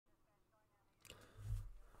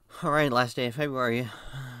Alright, last day of February.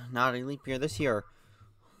 Not a leap year this year.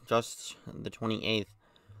 Just the 28th.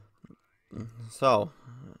 So,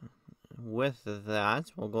 with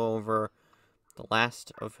that, we'll go over the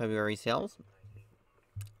last of February sales.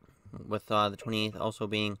 With the 28th also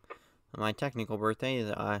being my technical birthday,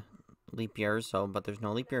 leap year, but there's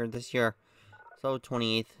no leap year this year. So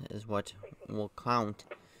 28th is what will count.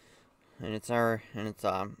 And it's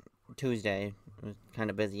Tuesday. It was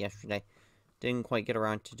kind of busy yesterday. Didn't quite get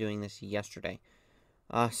around to doing this yesterday.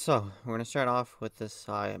 So we're gonna start off with this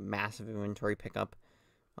massive inventory pickup.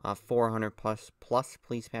 400 plus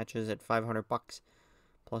police patches at $500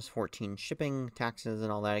 plus 14 shipping, taxes,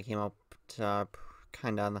 and all that. It came up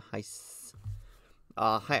kind of on the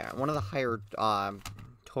one of the higher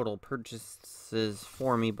total purchases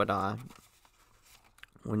for me, but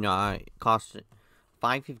when it cost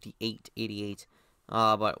 $558.88.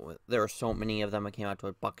 But there were so many of them, it came out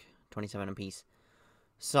to $1.27 a piece.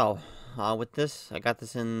 So, with this, I got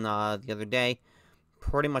this in the other day.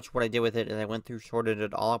 Pretty much what I did with it is I went through, sorted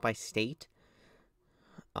it all up by state.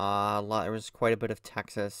 There was quite a bit of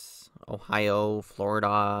Texas, Ohio,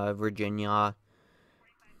 Florida, Virginia,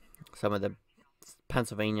 some of the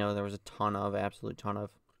Pennsylvania. There was a ton of, absolute ton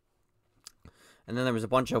of. And then there was a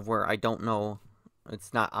bunch of where I don't know,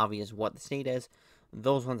 it's not obvious what the state is.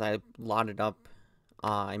 Those ones I lotted up.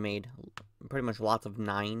 I made pretty much lots of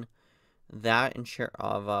 9. That and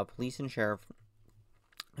police and sheriff.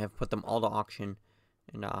 I've put them all to auction,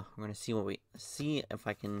 and we're gonna see if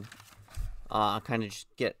I can kind of just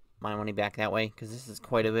get my money back that way, because this is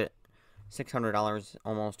quite a bit. $600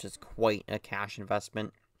 almost is quite a cash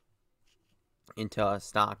investment into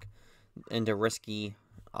stock, into risky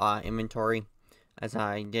inventory, as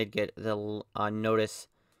I did get the notice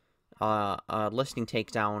listing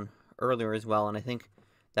takedown earlier as well, and I think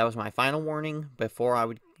that was my final warning before I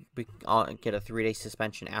would get a 3-day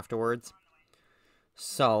suspension afterwards.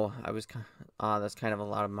 So that's kind of a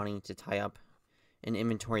lot of money to tie up in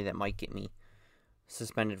inventory that might get me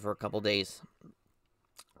suspended for a couple days.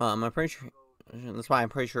 I'm pretty sure that's why I'm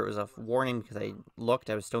pretty sure it was a warning, because I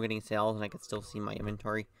was still getting sales and I could still see my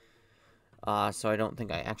inventory. So I don't think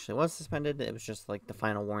I actually was suspended. It was just like the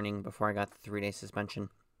final warning before I got the 3-day suspension.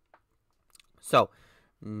 So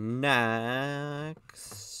next,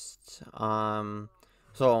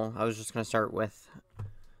 so I was just gonna start with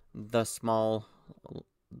the small,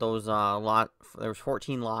 those there was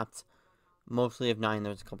 14 lots, mostly of 9.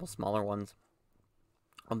 There's a couple smaller ones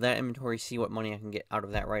of that inventory. See what money I can get out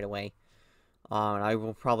of that right away. And I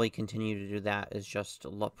will probably continue to do that, is just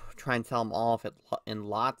try and sell them all in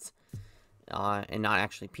lots, and not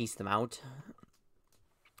actually piece them out.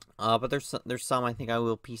 But there's some I think I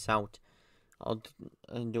will piece out. I'll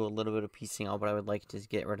do a little bit of piecing out, but I would like to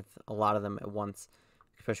get rid of a lot of them at once,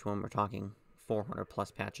 especially when we're talking 400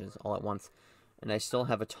 plus patches all at once. And I still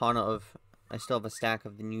have a stack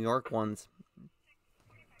of the New York ones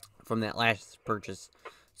from that last purchase,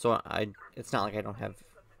 so it's not like I don't have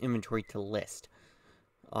inventory to list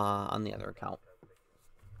on the other account.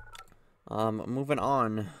 Moving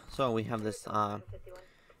on, so we have this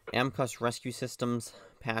Amcus Rescue Systems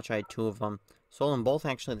patch. I had 2 of them. Sold them both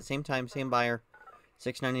actually at the same time, same buyer.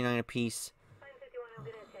 $6.99 a piece,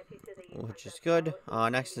 which is good.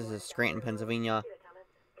 Next is the Scranton, Pennsylvania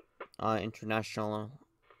International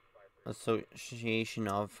Association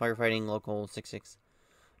of Firefighting Local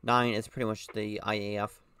 669. It's pretty much the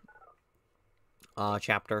IAF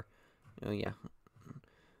chapter. Oh yeah.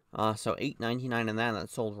 So $8.99 on that. That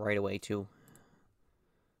sold right away too.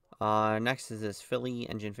 Next is this Philly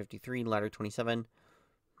Engine 53 Ladder 27.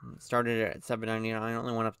 Started at $7.99.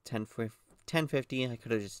 Only went up to $10.50. I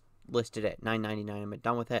could have just listed it at $9.99 and been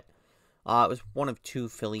done with it. It was one of 2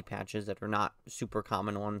 Philly patches that are not super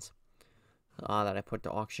common ones that I put to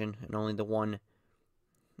auction, and only the one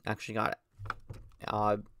actually got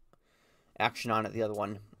action on it. The other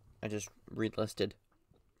one I just relisted.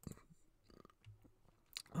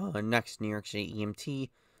 Next, New York State EMT.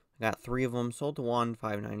 I got 3 of them. Sold to 1,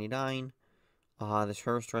 $5.99. This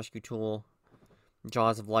first rescue tool,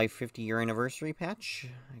 Jaws of Life 50-year anniversary patch.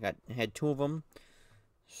 I had 2 of them.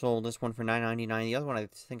 Sold this one for $9.99. The other one I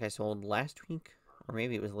think I sold last week, or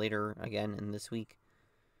maybe it was later again in this week.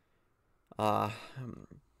 But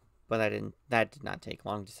that did not take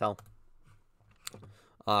long to sell.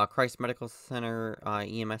 Christ Medical Center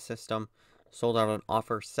EMS system, sold out on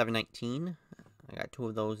offer $7.19. I got 2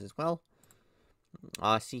 of those as well.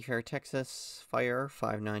 Seafair Texas Fire,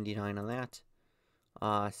 $5.99 on that.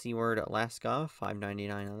 Seaward Alaska,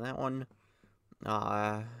 $5.99 on that one.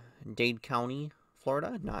 Dade County,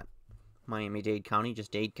 Florida, not Miami-Dade County,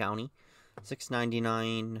 just Dade County,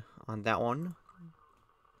 $6.99 on that one.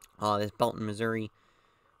 This Belton, Missouri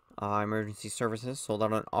emergency services sold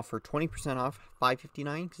out on offer 20% off,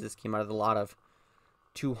 $5.59, because this came out of the lot of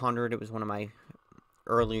 200. It was one of my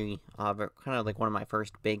early, kind of like one of my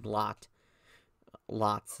first big lots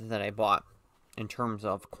that I bought in terms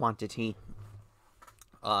of quantity.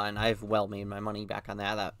 And I've well made my money back on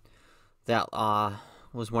that. That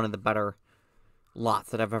was one of the better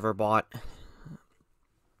lots that I've ever bought.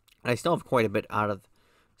 And I still have quite a bit from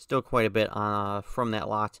that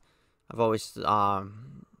lot. I've always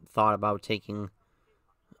thought about taking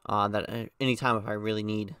that anytime if I really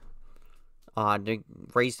need to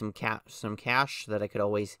raise some cash, that I could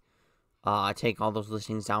always take all those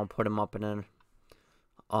listings down, put them up in a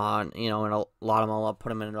and a lot of them all up, put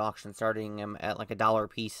them in an auction, starting them at like $1 a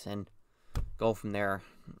piece, and go from there,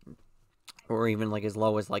 or even like as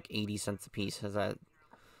low as like 80 cents a piece, as the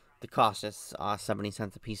cost is 70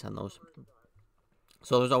 cents a piece on those.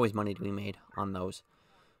 So there's always money to be made on those.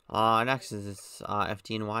 Next is this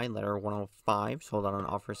FDNY letter 105, sold out on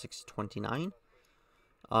offer $6.29.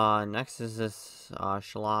 Next is this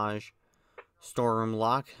Shellage storeroom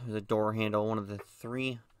lock. The door handle, one of the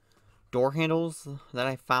 3 door handles that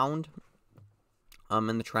I found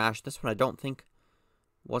in the trash. This one I don't think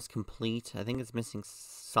was complete. I think it's missing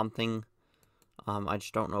something. I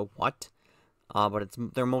just don't know what. But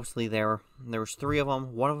they're mostly there. There was 3 of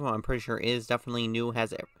them. One of them I'm pretty sure is definitely new,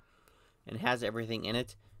 has everything in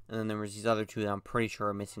it. And then there was these other 2 that I'm pretty sure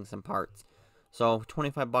are missing some parts. So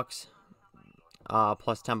 $25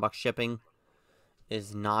 plus $10 shipping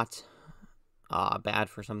is not bad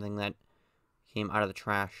for something that came out of the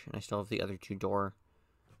trash. And I still have the other 2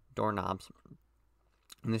 doorknobs.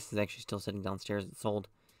 And this is actually still sitting downstairs. It sold,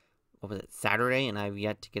 Saturday, and I've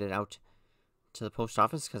yet to get it out to the post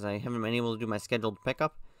office because I haven't been able to do my scheduled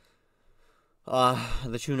pickup. The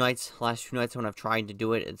last 2 nights when I've tried to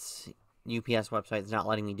do it, it's UPS website is not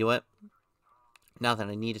letting me do it. Now that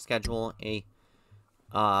I need to schedule a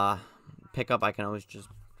pickup, I can always just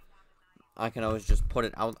put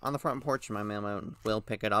it out on the front porch, and my mailman will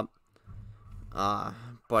pick it up.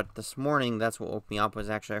 But this morning, that's what woke me up, was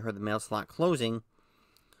actually I heard the mail slot closing.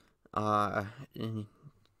 Any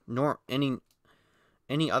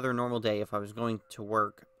other normal day, if I was going to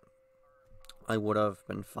work, I would have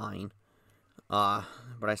been fine. But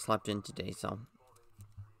I slept in today, so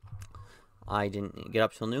I didn't get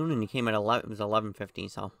up till noon, and he came at 11. It was 11:50,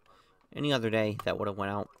 so any other day that would have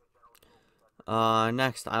went out.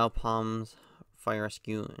 Next, Isle Palms Fire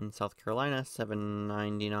Rescue in South Carolina,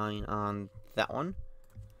 $7.99 on that one.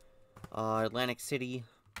 Atlantic City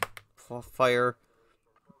Fire,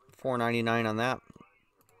 $4.99 on that.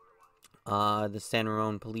 The San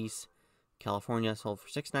Ramon Police, California, sold for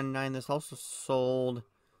 $6.99. This also sold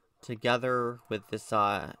together with this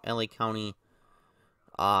LA County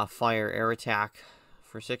fire air attack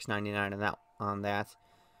for $6.99 on that.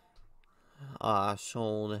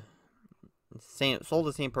 Sold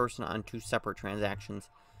the same person on 2 separate transactions.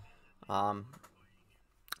 I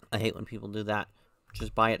hate when people do that.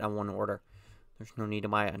 Just buy it on one order. There's no need to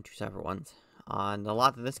buy it on 2 separate ones. And the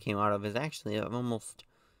lot that this came out of is actually, I've almost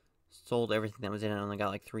sold everything that was in it. I only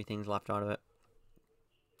got like 3 things left out of it.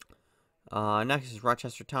 Next is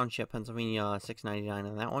Rochester Township, Pennsylvania, $6.99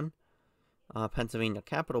 on that one. Pennsylvania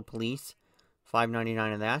Capitol Police,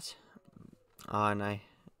 $5.99 on that. And I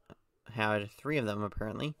had 3 of them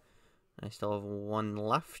apparently. I still have 1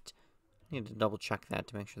 left. I need to double check that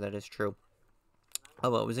to make sure that is true.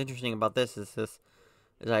 What was interesting about this is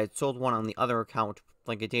I had sold one on the other account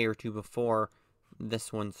like a day or 2 before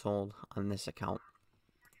this one sold on this account.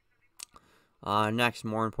 Next,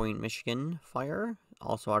 Morin Point, Michigan Fire,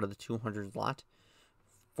 also out of the 200 lot,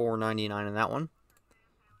 $4.99 on that one.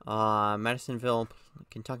 Madisonville,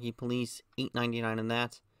 Kentucky Police, $8.99 on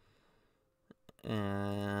that.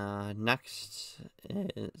 Next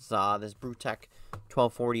is this Brewtech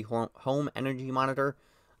 1240 home energy monitor.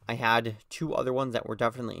 I had 2 other ones that were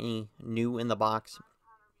definitely new in the box,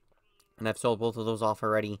 and I've sold both of those off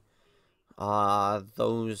already. Both of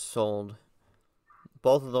those sold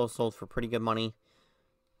for pretty good money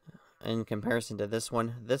in comparison to this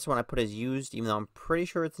one. This one I put as used, even though I'm pretty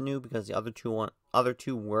sure it's new because the other two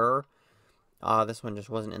were. This one just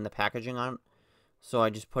wasn't in the packaging on it, so I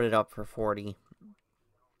just put it up for 40.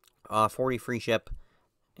 40 free ship,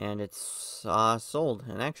 and it's sold.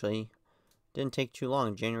 And actually, didn't take too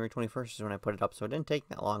long. January 21st is when I put it up, so it didn't take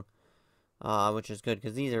that long, which is good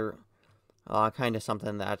because these are kind of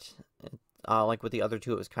something that, like with the other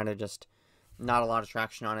 2, it was kind of just not a lot of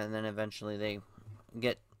traction on it, and then eventually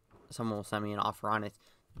someone will send me an offer on it.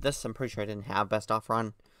 This, I'm pretty sure I didn't have best offer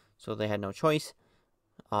on, so they had no choice.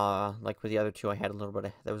 Like with the other two, I had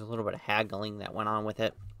there was a little bit of haggling that went on with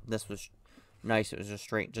it. This was nice. It was just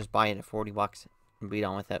straight, just buy it at $40 and be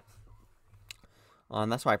done with it.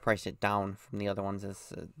 And that's why I priced it down from the other ones.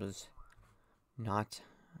 It was not,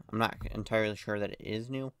 I'm not entirely sure that it is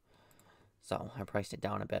new, so I priced it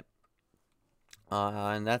down a bit.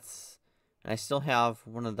 And I still have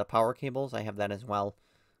one of the power cables. I have that as well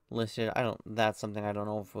listed. That's something I don't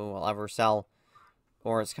know if we will ever sell,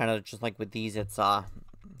 or it's kind of just like with these. It's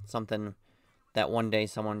something that one day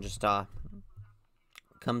someone just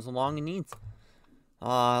comes along and needs.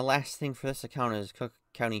 Last thing for this account is Cook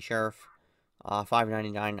County Sheriff,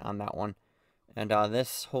 $5.99 on that one. And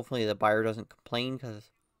this, hopefully the buyer doesn't complain, because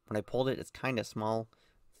when I pulled it, it's kind of small.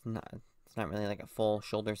 It's not really like a full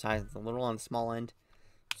shoulder size. It's a little on the small end.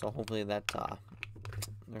 So hopefully that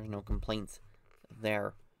there's no complaints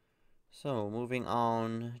there. So moving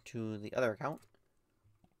on to the other account.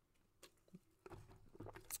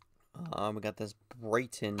 We got this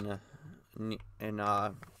Brighton in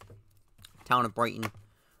town of Brighton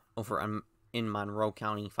over in Monroe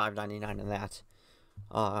County, $5.99 on that.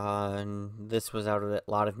 And this was out of a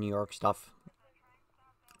lot of New York stuff.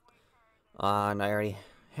 And I already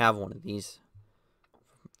have one of these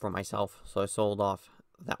for myself, so I sold off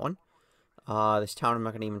that one. This town I'm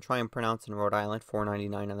not going to even try and pronounce, in Rhode Island,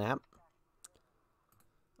 $4.99 on that.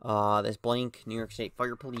 This blank New York State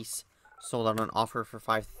Fire Police sold out on offer for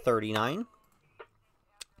 $5.39.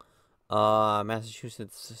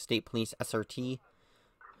 Massachusetts State Police SRT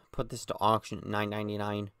put this to auction at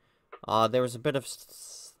 $9.99. There was a bit of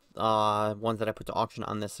ones that I put to auction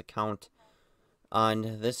on this account,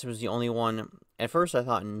 and this was the only one. At first, I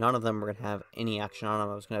thought none of them were going to have any action on them.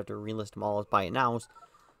 I was going to have to relist them all as buy it nows.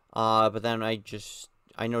 But then I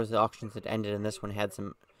noticed the auctions had ended, and this one had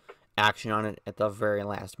some action on it at the very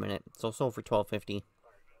last minute. So sold for $12.50.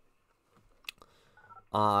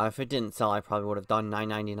 If it didn't sell, I probably would have done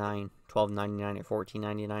 $9.99, $12.99, or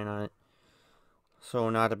 $14.99 on it. So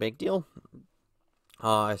not a big deal.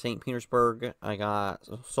 St. Petersburg, I got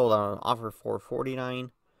sold out on offer for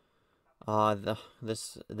 $49.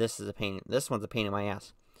 This is a pain. This one's a pain in my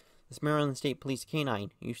ass. This Maryland State Police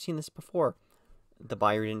Canine. You've seen this before. The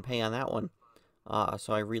buyer didn't pay on that one.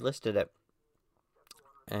 So I relisted it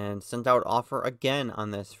and sent out offer again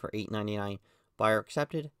on this for $8.99. Buyer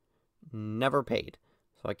accepted, never paid.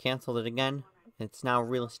 So I canceled it again. It's now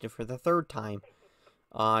relisted for the third time.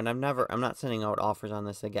 And I'm not sending out offers on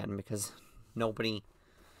this again because nobody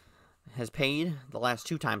has paid the last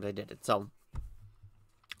two times I did it. So,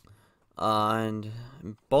 and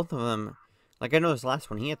both of them, like I know this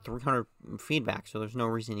last one, he had 300 feedback, so there's no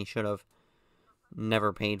reason he should have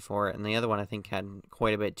never paid for it. And the other one I think had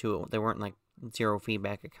quite a bit too. They weren't like 0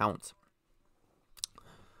 feedback accounts.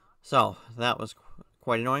 So that was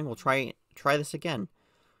quite annoying. We'll try this again.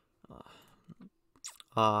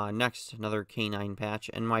 Next, another K9 patch.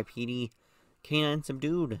 NYPD K9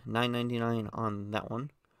 subdued, $9.99 on that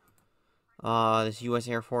one. This U.S.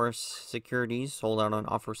 Air Force Securities sold out on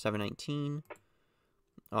offer $7.19.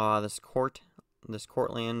 This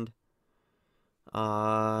Cortland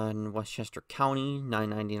in Westchester County,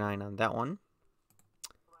 $9.99 on that one.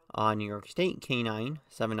 New York State K9,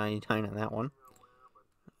 $7.99 on that one.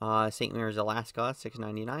 St. Mary's, Alaska,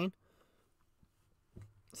 $6.99.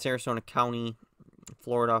 Sarasota County,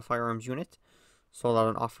 Florida Firearms Unit sold out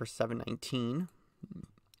on offer $7.19.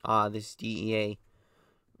 This DEA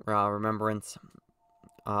Remembrance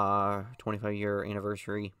 25-year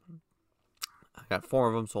anniversary. I got 4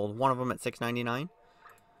 of them, sold one of them at $6.99.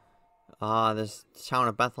 This town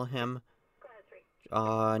of Bethlehem,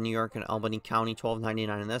 New York and Albany County,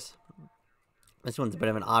 $12.99 in this. This one's a bit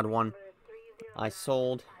of an odd one. It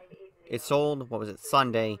sold, what was it,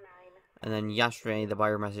 Sunday, and then yesterday the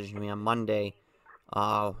buyer messaged me on Monday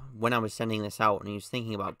when I was sending this out, and he was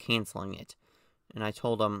thinking about canceling it. And I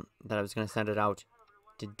told him that I was going to send it out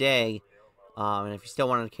today, and if he still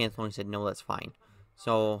wanted to cancel, he said, no, that's fine.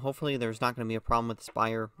 So hopefully there's not going to be a problem with this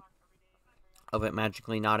buyer of it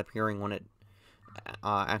magically not appearing when it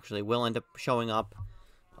actually will end up showing up.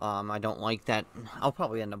 I don't like that. I'll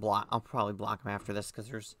probably block him after this,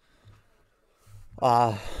 because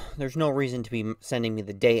there's no reason to be sending me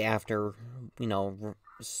the day after, you know,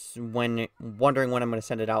 wondering when I'm going to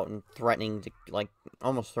send it out and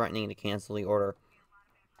almost threatening to cancel the order,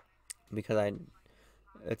 because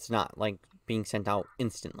it's not like being sent out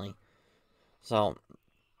instantly. So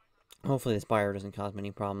hopefully this buyer doesn't cause me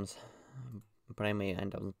any problems, but I may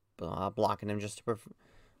end up blocking him just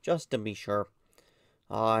to be sure.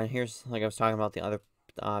 Here's, like I was talking about, the other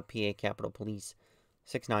PA Capitol Police,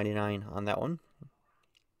 $6.99 on that one.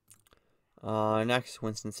 Next,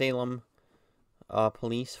 Winston-Salem,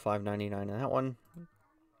 Police, $5.99 on that one.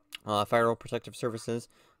 Federal Protective Services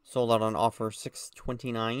sold out on offer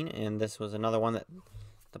 $6.29, and this was another one that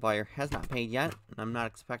the buyer has not paid yet, and I'm not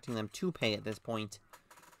expecting them to pay at this point.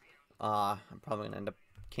 I'm probably going to end up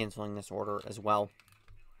canceling this order as well.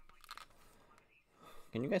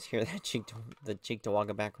 Can you guys hear that the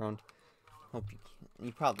Cheektowaga background? Hope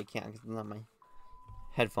you probably can't, because it's not my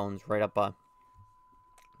headphones right up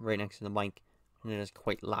right next to the mic, and it is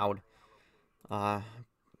quite loud.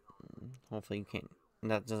 Hopefully you can't,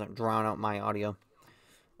 that doesn't drown out my audio.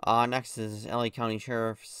 Next is LA County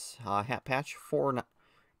Sheriff's hat patch,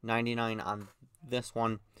 $4.99 on this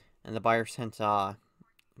one, and the buyer sent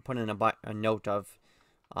put in a note of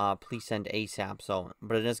please send ASAP. So,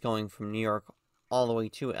 but it is going from New York all the way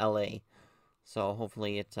to LA, so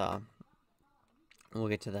hopefully it we'll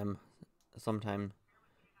get to them sometime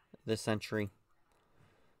this century.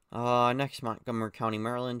 Next, Montgomery County,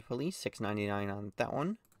 Maryland Police, $6.99 on that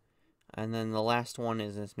one. And then the last one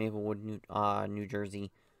is this Maplewood, New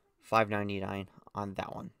Jersey, $5.99 on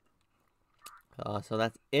that one. So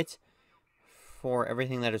that's it for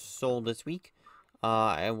everything that is sold this week.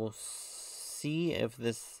 I will see if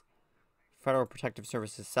this Federal Protective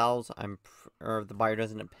Services sells. Or if the buyer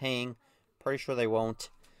doesn't end up paying. Pretty sure they won't.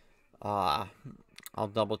 I'll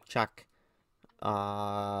double check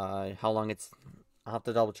how long it's. I'll have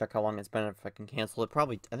to double check how long it's been if I can cancel it.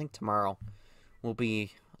 Probably, I think tomorrow will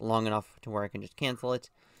be long enough to where I can just cancel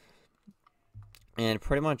it. And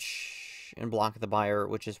pretty much in block the buyer,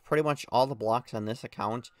 which is pretty much all the blocks on this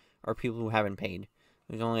account are people who haven't paid.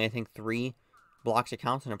 There's only, I think, 3 blocks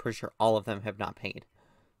accounts, and I'm pretty sure all of them have not paid.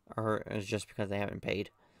 Or it's just because they haven't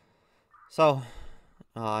paid. So,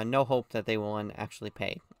 no hope that they will actually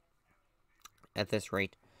pay at this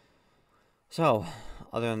rate. So,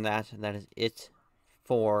 other than that, that is it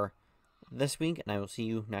for this week, and I will see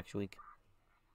you next week.